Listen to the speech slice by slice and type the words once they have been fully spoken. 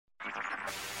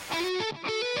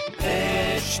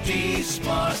HT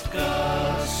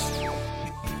Smartcast.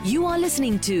 You are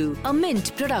listening to a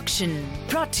Mint production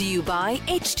brought to you by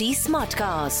HT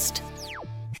Smartcast.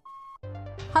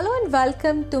 Hello and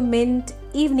welcome to Mint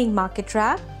Evening Market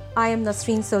Wrap. I am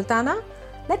Nasreen Sultana.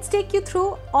 Let's take you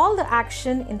through all the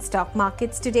action in stock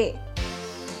markets today.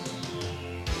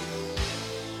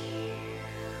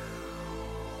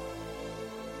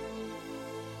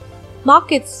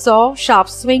 Markets saw sharp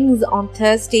swings on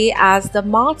Thursday as the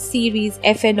March series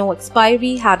FNO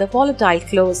expiry had a volatile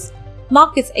close.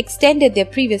 Markets extended their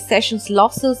previous session's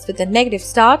losses with a negative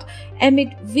start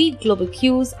amid weak global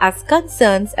cues as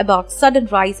concerns about sudden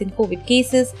rise in COVID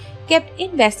cases kept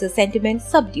investor sentiment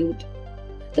subdued.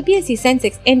 The BSE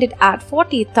Sensex ended at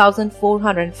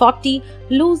 48,440,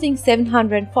 losing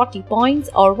 740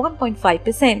 points or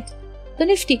 1.5%. The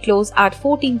Nifty closed at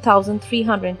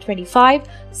 14,325,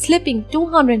 slipping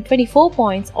 224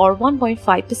 points or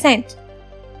 1.5%.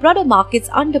 Broader markets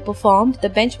underperformed the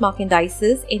benchmark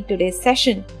indices in today's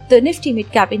session. The Nifty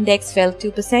Midcap Index fell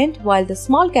 2%, while the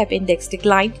Small Cap Index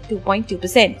declined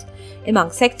 2.2%.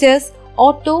 Among sectors,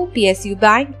 auto, PSU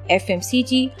Bank,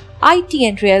 FMCG, IT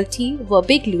and realty were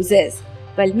big losers,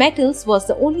 while metals was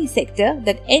the only sector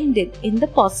that ended in the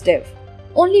positive.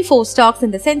 Only 4 stocks in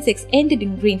the Sensex ended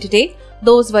in green today.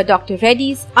 Those were Dr.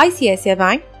 Reddy's, ICICI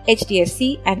Bank,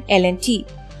 HDFC and L&T.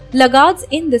 Laggards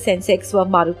in the Sensex were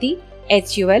Maruti,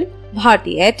 HUL,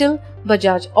 Bharti Airtel,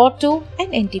 Bajaj Auto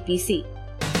and NTPC.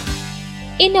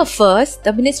 In a first,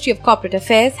 the Ministry of Corporate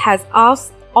Affairs has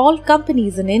asked all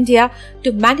companies in India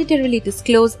to mandatorily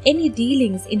disclose any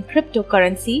dealings in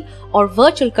cryptocurrency or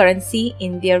virtual currency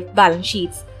in their balance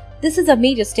sheets. This is a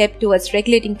major step towards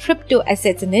regulating crypto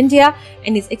assets in India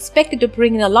and is expected to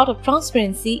bring in a lot of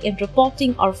transparency in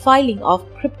reporting or filing of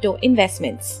crypto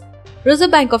investments.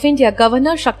 Reserve Bank of India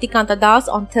Governor Shaktikanta Das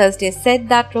on Thursday said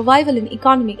that revival in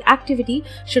economic activity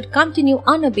should continue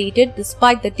unabated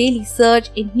despite the daily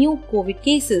surge in new COVID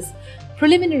cases.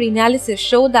 Preliminary analysis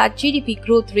showed that GDP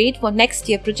growth rate for next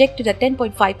year projected at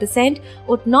 10.5%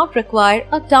 would not require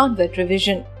a downward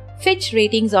revision. Fitch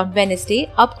Ratings on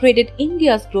Wednesday upgraded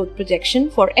India's growth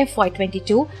projection for FY22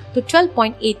 to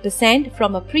 12.8%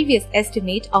 from a previous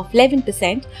estimate of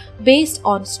 11% based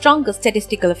on stronger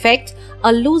statistical effects,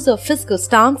 a looser fiscal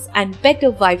stance and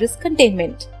better virus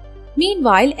containment.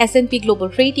 Meanwhile, S&P Global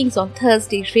Ratings on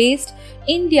Thursday raised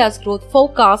India's growth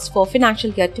forecast for financial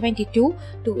year 22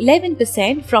 to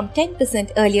 11% from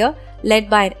 10% earlier, led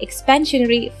by an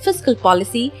expansionary fiscal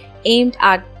policy aimed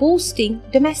at boosting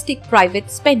domestic private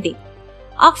spending.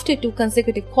 After 2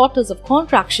 consecutive quarters of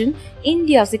contraction,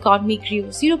 India's economy grew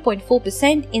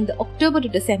 0.4% in the October to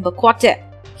December quarter.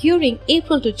 During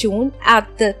April to June, at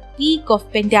the peak of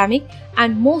pandemic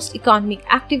and most economic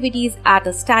activities at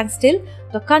a standstill,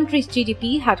 the country's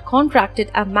GDP had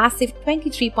contracted a massive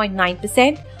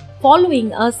 23.9%,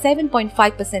 following a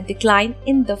 7.5% decline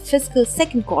in the fiscal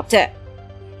second quarter.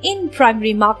 In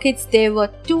primary markets, there were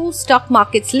 2 stock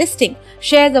markets listing.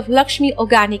 Shares of Lakshmi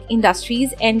Organic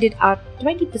Industries ended at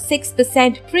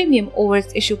 26% premium over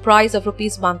its issue price of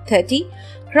Rs 130.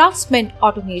 Craftsman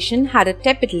Automation had a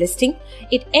tepid listing.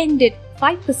 It ended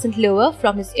 5% lower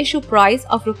from its issue price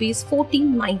of Rs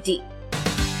 1490.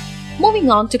 Moving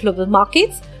on to global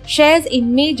markets, shares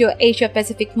in major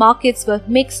Asia-Pacific markets were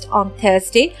mixed on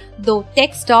Thursday, though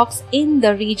tech stocks in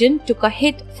the region took a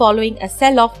hit following a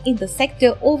sell-off in the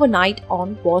sector overnight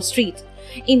on Wall Street.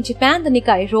 In Japan, the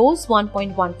Nikkei rose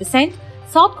 1.1%.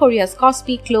 South Korea's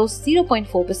Kospi closed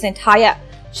 0.4% higher.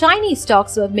 Chinese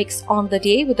stocks were mixed on the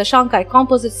day, with the Shanghai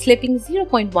Composite slipping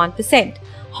 0.1%.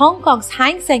 Hong Kong's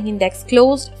Hang Seng Index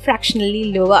closed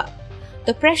fractionally lower.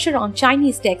 The pressure on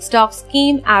Chinese tech stocks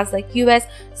came as the US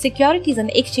Securities and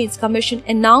Exchange Commission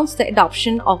announced the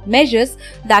adoption of measures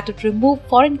that would remove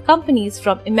foreign companies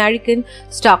from American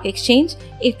Stock Exchange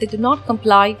if they do not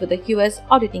comply with the US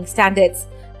auditing standards.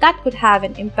 That could have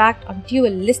an impact on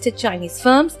dual-listed Chinese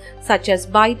firms such as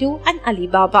Baidu and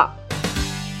Alibaba.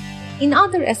 In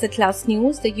other asset class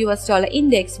news, the US dollar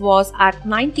index was at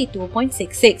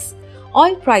 92.66.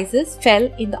 Oil prices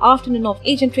fell in the afternoon of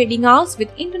Asian trading hours,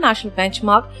 with international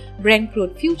benchmark Brent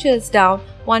crude futures down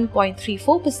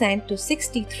 1.34% to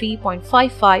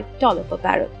 $63.55 per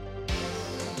barrel.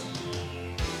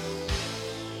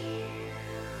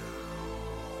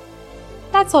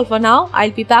 That's all for now.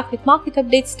 I'll be back with market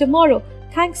updates tomorrow.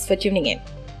 Thanks for tuning in.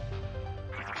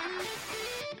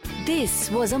 This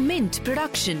was a Mint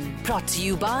production brought to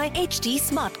you by HT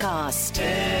Smartcast.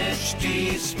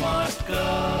 HT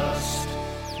Smartcast.